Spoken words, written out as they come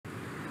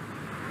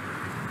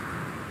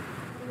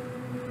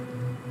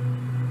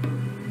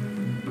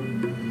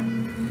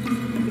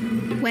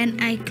When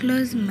I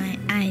close my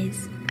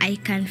eyes, I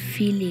can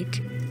feel it.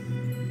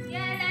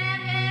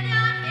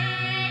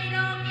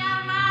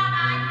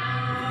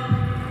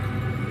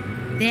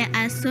 There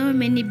are so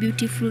many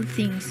beautiful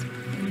things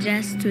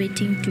just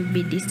waiting to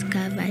be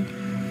discovered.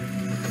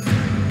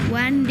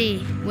 One day,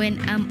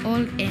 when I'm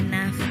old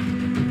enough,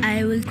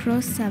 I will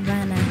cross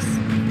savannas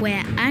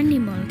where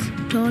animals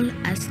tall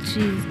as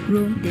trees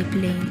roam the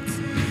plains.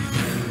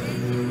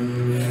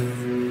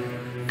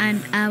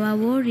 And our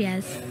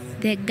warriors,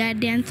 the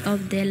guardians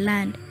of the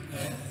land,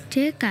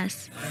 take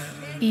us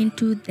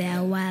into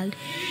their world.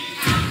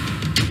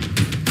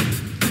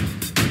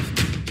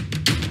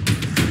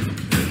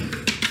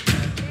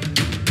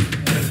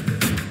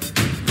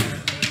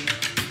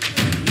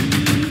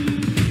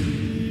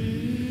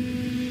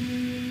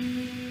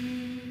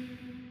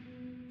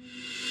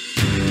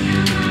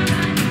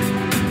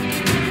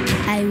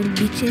 I will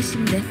be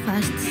chasing the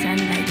first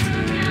sunlight.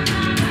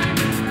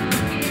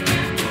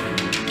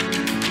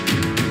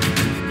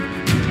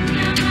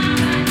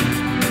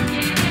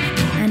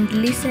 And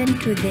listen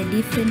to the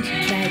different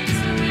tribes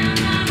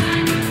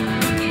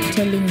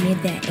telling me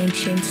their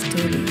ancient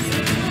stories.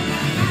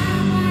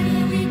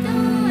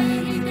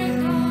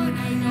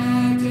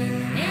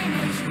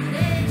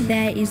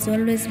 There is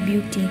always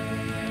beauty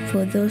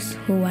for those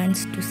who want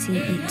to see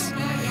it.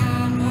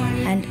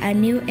 And a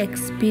new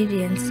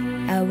experience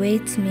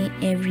awaits me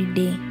every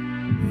day.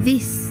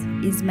 This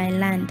is my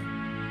land,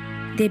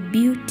 the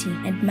beauty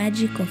and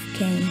magic of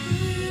Kenya.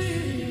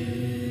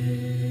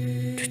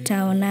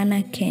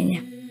 Tutaonana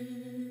Kenya.